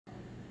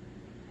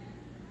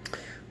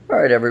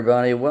Alright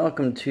everybody,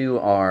 welcome to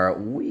our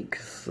week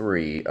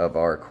 3 of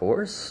our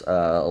course,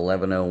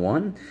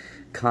 1101,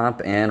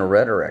 Comp and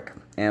Rhetoric.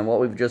 And what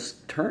we've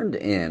just turned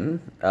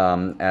in,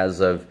 as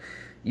of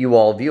you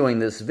all viewing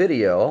this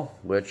video,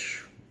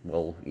 which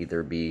will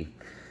either be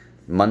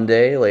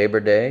Monday, Labor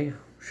Day,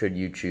 should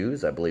you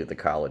choose, I believe the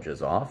college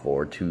is off,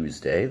 or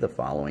Tuesday, the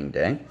following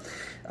day,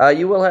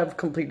 you will have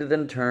completed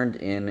and turned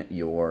in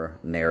your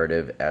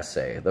narrative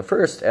essay. The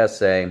first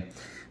essay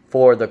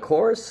for the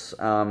course.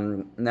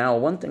 Now,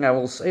 one thing I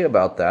will say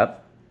about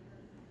that,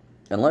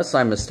 unless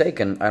I'm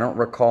mistaken, I don't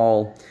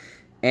recall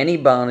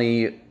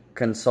anybody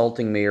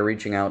consulting me or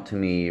reaching out to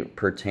me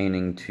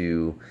pertaining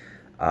to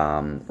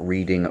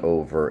reading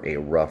over a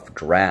rough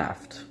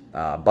draft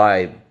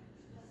by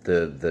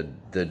the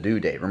due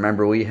date.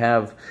 Remember, we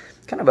have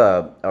kind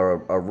of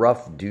a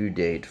rough due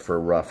date for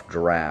rough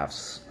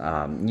drafts.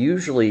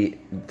 Usually,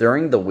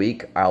 during the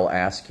week, I'll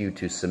ask you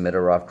to submit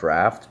a rough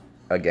draft.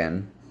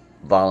 Again,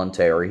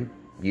 voluntary.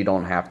 You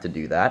don't have to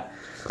do that.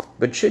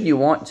 But should you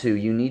want to,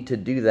 you need to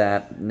do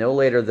that no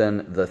later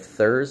than the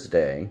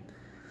Thursday,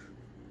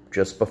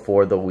 just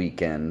before the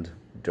weekend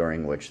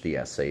during which the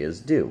essay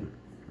is due.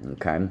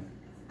 Okay?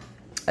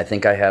 I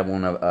think I had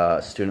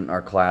a student in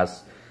our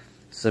class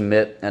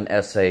submit an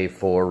essay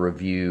for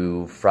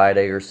review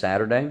Friday or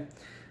Saturday.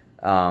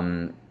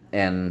 And,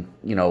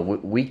 you know,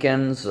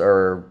 weekends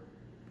are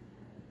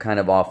kind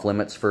of off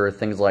limits for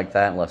things like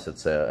that, unless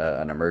it's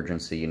an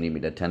emergency, you need me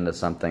to attend to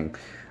something.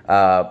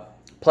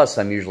 Plus,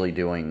 I'm usually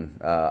doing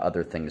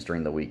other things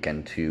during the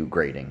weekend too,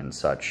 grading and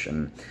such.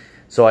 And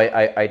so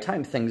I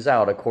time things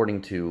out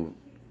according to,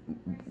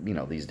 you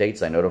know, these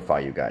dates I notify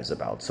you guys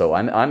about. So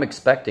I'm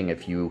expecting,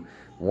 if you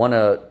want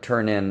to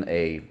turn in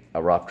a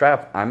rough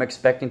draft, I'm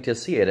expecting to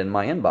see it in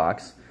my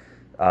inbox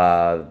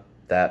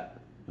that,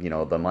 you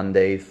know, the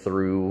Monday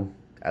through,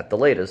 at the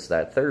latest,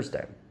 that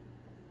Thursday.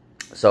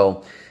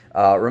 So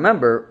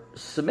remember,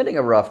 submitting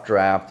a rough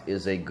draft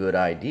is a good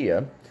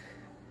idea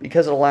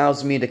because it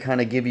allows me to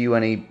kind of give you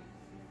any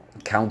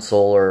counsel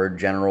or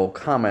general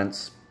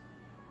comments,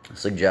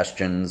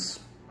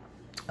 suggestions,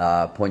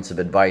 points of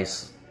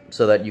advice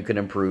so that you can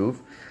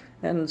improve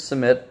and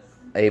submit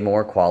a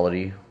more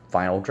quality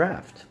final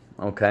draft.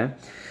 Okay?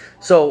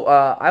 So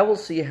I will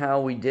see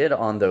how we did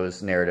on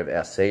those narrative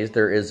essays.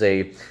 There is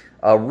a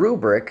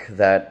rubric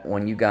that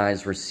when you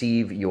guys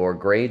receive your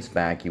grades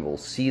back, you will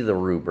see the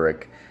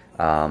rubric.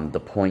 The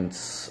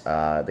points,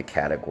 the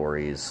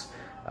categories.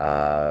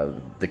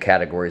 The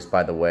categories,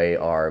 by the way,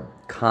 are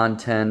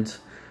content,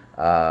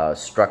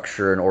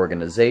 structure and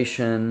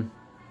organization,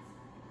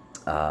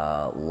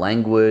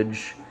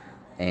 language,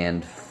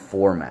 and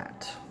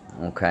format.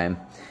 Okay?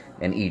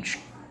 And each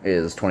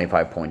is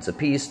 25 points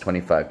apiece,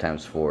 25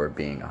 times 4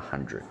 being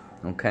 100.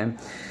 Okay?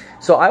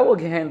 So I will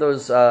hand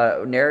those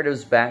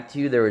narratives back to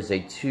you. There is a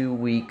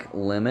 2-week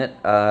limit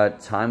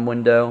time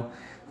window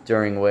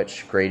during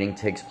which grading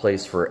takes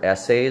place for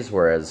essays,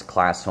 whereas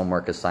class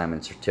homework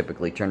assignments are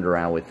typically turned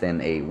around within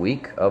a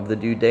week of the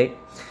due date.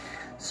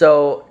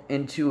 So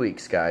in 2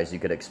 weeks, guys, you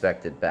could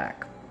expect it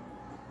back.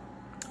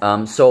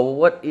 So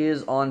what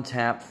is on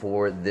tap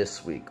for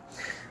this week?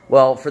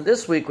 Well, for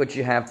this week, what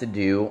you have to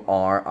do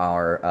are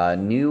our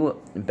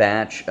new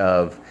batch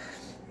of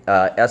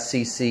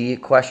SCC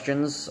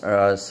questions,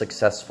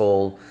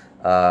 successful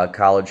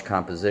college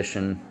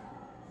composition.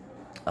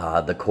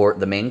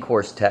 The main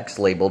course text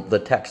labeled the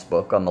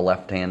textbook on the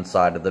left-hand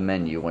side of the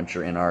menu once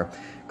you're in our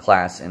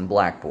class in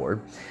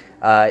Blackboard.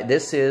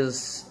 This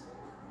is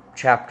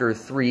Chapter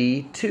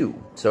 3.2.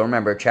 So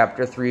remember,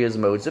 Chapter 3 is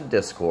modes of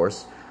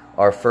discourse.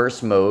 Our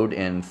first mode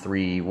in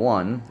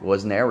 3.1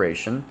 was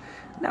narration.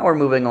 Now we're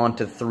moving on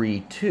to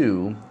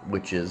 3.2,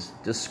 which is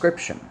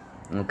description.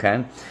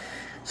 Okay?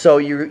 So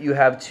you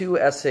have 2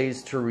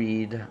 essays to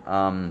read,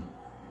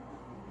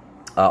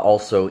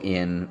 also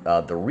in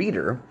the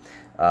reader.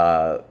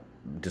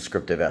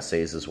 Descriptive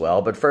essays as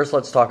well. But first,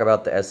 let's talk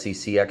about the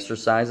SCC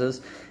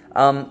exercises.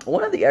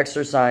 One of the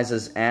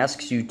exercises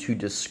asks you to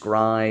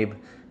describe,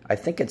 I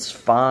think it's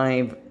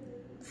 5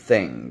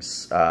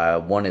 things.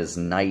 One is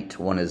night,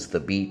 one is the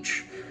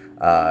beach,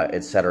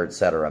 etc.,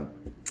 etc.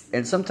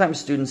 And sometimes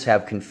students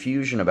have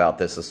confusion about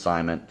this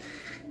assignment.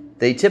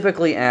 They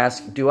typically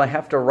ask, do I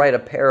have to write a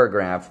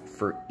paragraph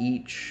for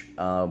each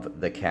of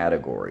the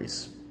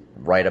categories?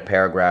 Write a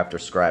paragraph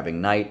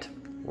describing night,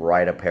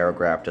 write a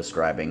paragraph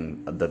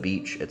describing the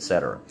beach,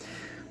 etc.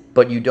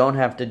 But you don't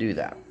have to do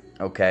that,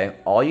 okay?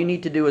 All you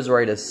need to do is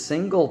write a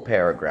single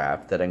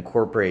paragraph that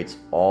incorporates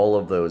all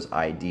of those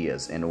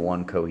ideas in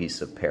one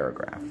cohesive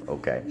paragraph,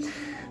 okay?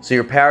 So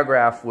your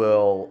paragraph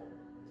will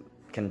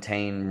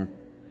contain,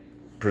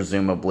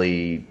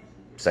 presumably,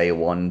 say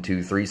 1,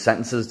 2, 3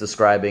 sentences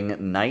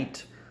describing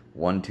night,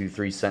 1, 2,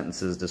 3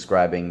 sentences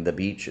describing the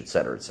beach,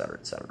 etc., etc.,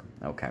 etc.,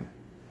 okay?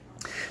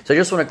 So I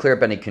just want to clear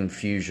up any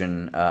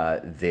confusion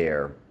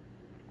there.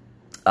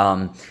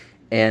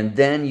 And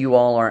then you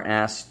all are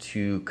asked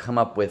to come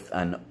up with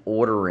an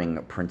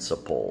ordering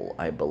principle,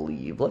 I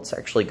believe. Let's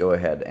actually go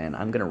ahead and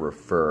I'm going to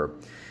refer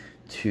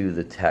to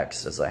the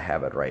text as I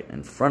have it right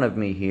in front of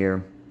me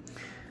here.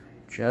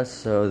 just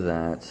so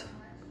that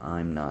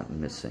I'm not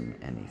missing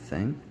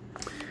anything.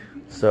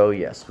 So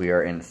yes, we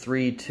are in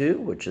 3-2,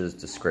 which is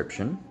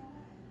description.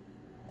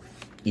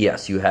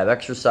 Yes, you have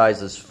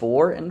exercises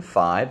 4 and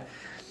 5.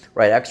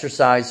 Right,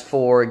 exercise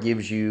 4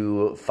 gives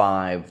you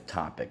 5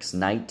 topics: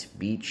 night,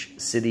 beach,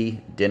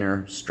 city,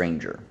 dinner,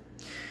 stranger.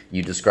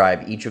 You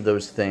describe each of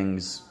those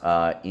things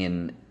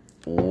in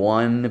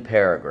one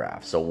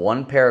paragraph. So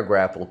one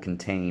paragraph will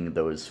contain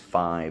those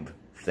 5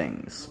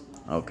 things,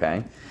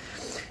 okay?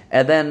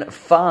 And then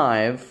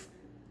 5,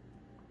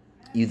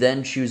 you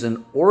then choose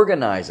an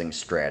organizing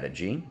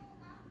strategy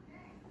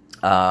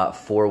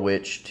for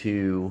which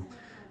to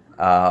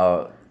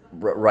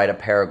write a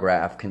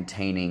paragraph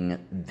containing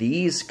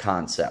these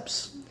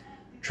concepts: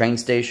 train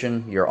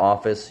station, your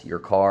office, your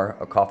car,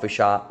 a coffee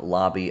shop,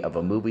 lobby of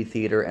a movie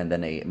theater, and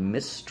then a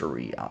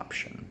mystery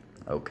option,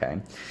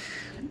 okay?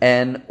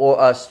 And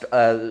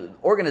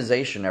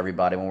organization,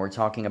 everybody, when we're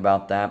talking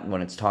about that,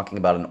 when it's talking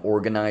about an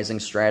organizing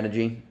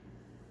strategy,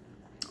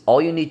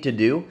 all you need to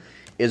do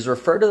is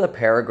refer to the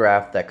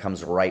paragraph that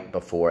comes right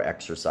before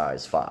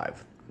exercise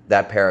 5.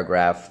 That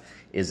paragraph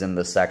is in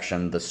the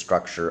section, the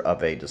structure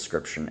of a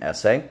description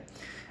essay.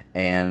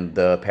 And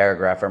the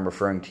paragraph I'm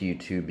referring to you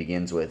to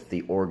begins with: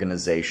 the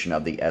organization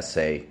of the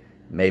essay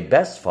may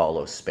best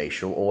follow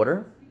spatial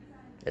order,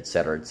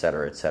 etc.,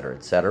 etc., etc.,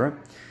 etc.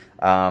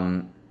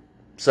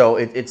 So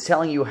it's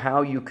telling you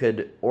how you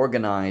could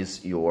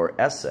organize your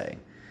essay.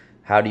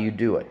 How do you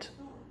do it?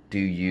 Do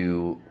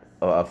you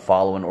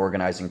follow an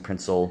organizing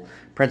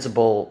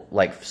principle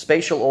like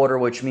spatial order,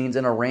 which means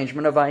an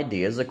arrangement of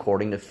ideas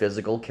according to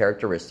physical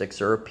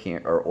characteristics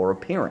or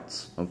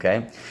appearance,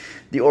 okay?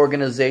 The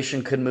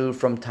organization could move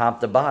from top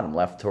to bottom,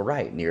 left to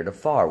right, near to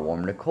far,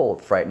 warm to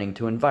cold, frightening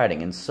to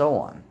inviting, and so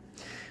on.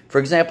 For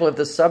example, if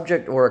the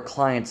subject were a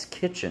client's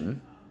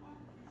kitchen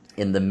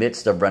in the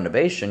midst of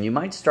renovation, you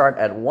might start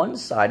at one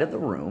side of the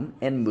room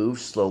and move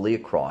slowly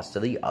across to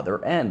the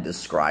other end,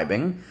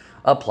 describing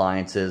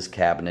appliances,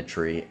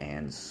 cabinetry,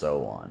 and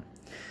so on.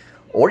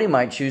 Or you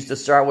might choose to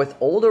start with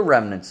older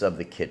remnants of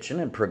the kitchen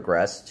and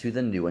progress to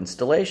the new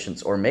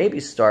installations, or maybe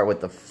start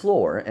with the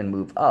floor and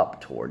move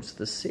up towards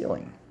the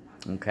ceiling.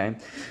 Okay,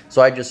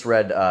 so I just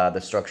read the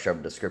structure of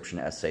a description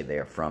essay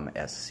there from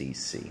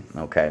SCC.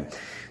 Okay,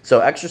 so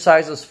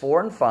exercises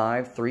 4 and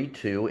 5,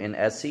 3-2 in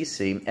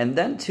SCC, and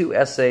then 2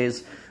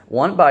 essays,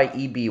 one by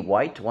E.B.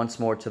 White, Once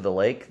More to the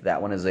Lake.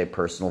 That one is a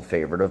personal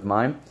favorite of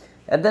mine.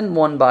 And then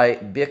one by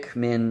Bic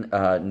Minh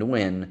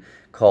Nguyen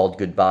called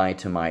Goodbye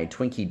to My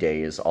Twinkie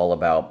Days, all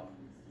about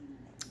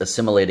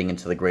assimilating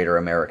into the greater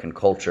American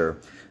culture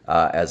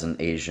as an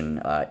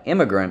Asian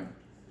immigrant.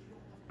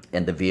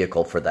 And the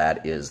vehicle for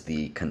that is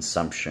the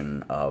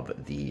consumption of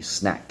the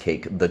snack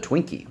cake, the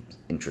Twinkie.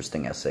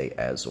 Interesting essay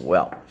as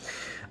well.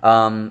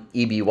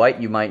 E.B. White,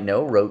 you might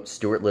know, wrote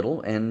Stuart Little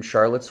and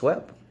Charlotte's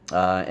Web.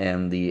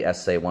 And the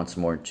essay Once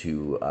More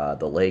to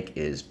the Lake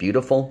is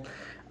beautiful,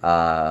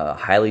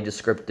 highly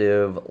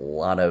descriptive, a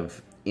lot of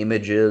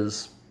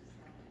images.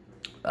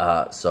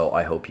 So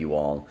I hope you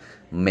all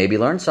maybe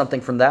learn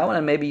something from that one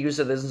and maybe use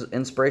it as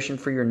inspiration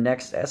for your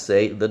next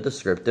essay, the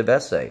descriptive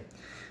essay,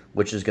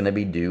 which is going to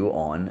be due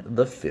on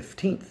the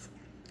 15th,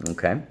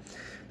 okay?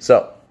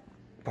 So,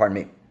 pardon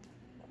me,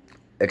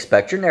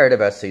 expect your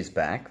narrative essays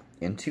back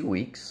in 2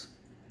 weeks,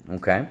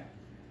 okay?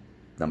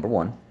 Number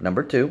 1.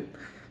 Number 2,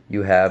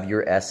 you have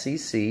your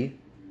SCC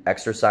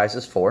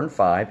exercises 4 and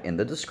 5 in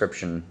the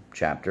description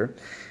chapter.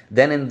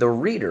 Then in the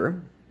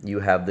reader, you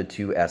have the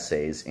 2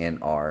 essays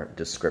in our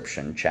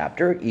description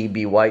chapter,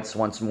 E.B. White's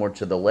Once More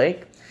to the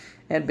Lake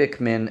and Bic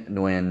Minh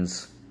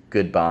Nguyen's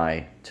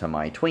Goodbye to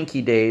My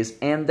Twinkie Days.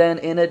 And then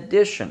in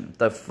addition,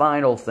 the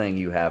final thing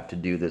you have to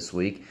do this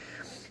week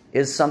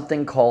is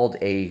something called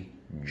a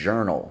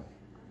journal.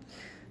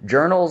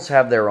 Journals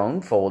have their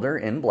own folder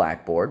in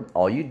Blackboard.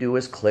 All you do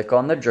is click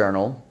on the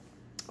journal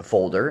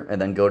folder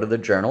and then go to the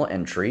journal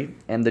entry.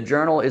 And the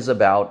journal is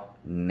about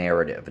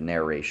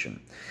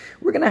narration.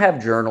 We're going to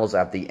have journals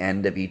at the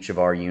end of each of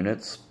our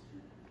units.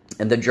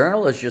 And the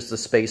journal is just a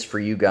space for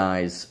you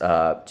guys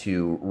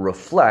to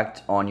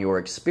reflect on your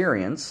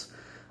experience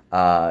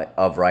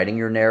of writing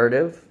your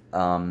narrative.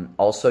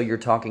 Also, you're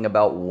talking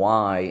about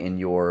why, in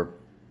your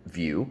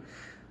view,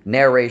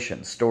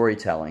 narration,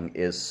 storytelling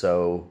is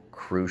so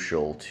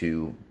crucial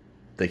to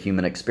the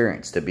human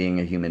experience, to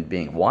being a human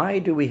being. Why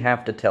do we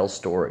have to tell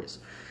stories?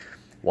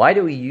 Why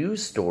do we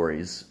use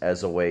stories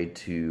as a way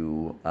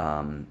to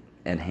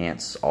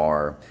enhance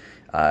our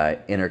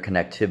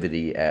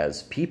interconnectivity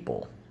as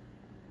people?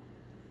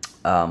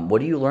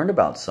 What do you learn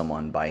about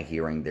someone by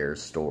hearing their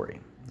story?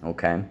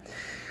 Okay?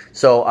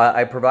 So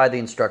I provide the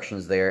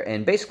instructions there,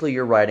 and basically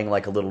you're writing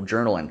like a little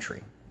journal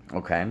entry,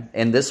 okay?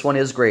 And this one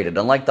is graded.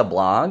 Unlike the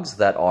blogs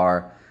that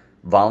are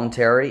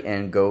voluntary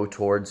and go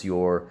towards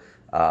your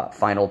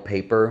final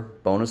paper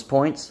bonus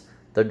points,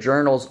 the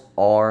journals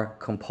are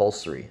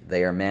compulsory.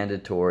 They are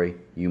mandatory.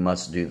 You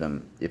must do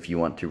them if you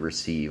want to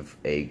receive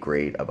a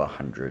grade of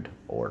 100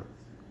 or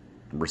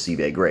receive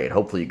a grade.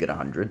 Hopefully you get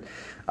 100.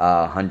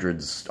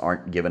 Hundreds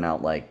aren't given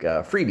out like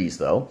freebies,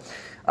 though.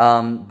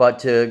 But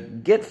to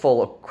get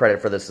full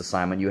credit for this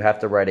assignment, you have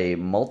to write a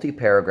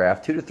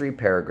multi-paragraph, 2 to 3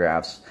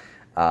 paragraphs,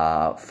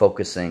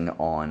 focusing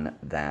on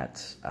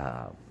that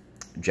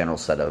general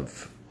set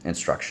of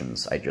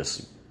instructions I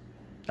just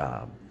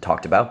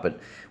talked about. But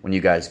when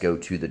you guys go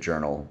to the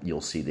journal,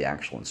 you'll see the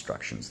actual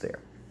instructions there.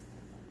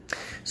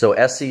 So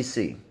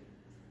SCC,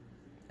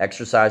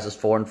 exercises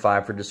 4 and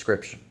 5 for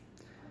description,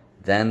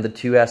 then the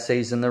 2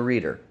 essays in the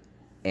reader,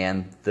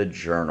 and the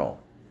journal.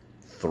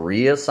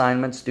 3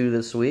 assignments due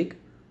this week,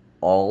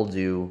 all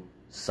due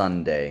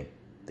Sunday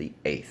the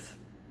 8th.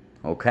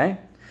 Okay?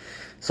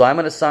 So I'm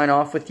going to sign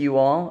off with you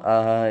all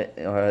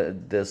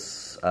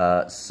this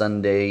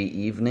Sunday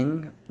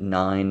evening,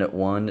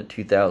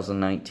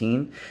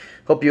 9/1/2019.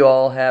 Hope you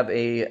all have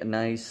a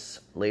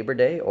nice Labor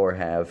Day, or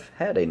have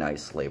had a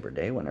nice Labor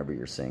Day whenever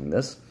you're seeing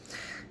this.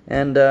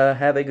 And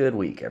have a good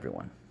week,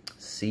 everyone.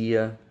 See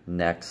you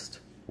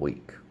next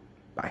week.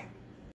 Bye.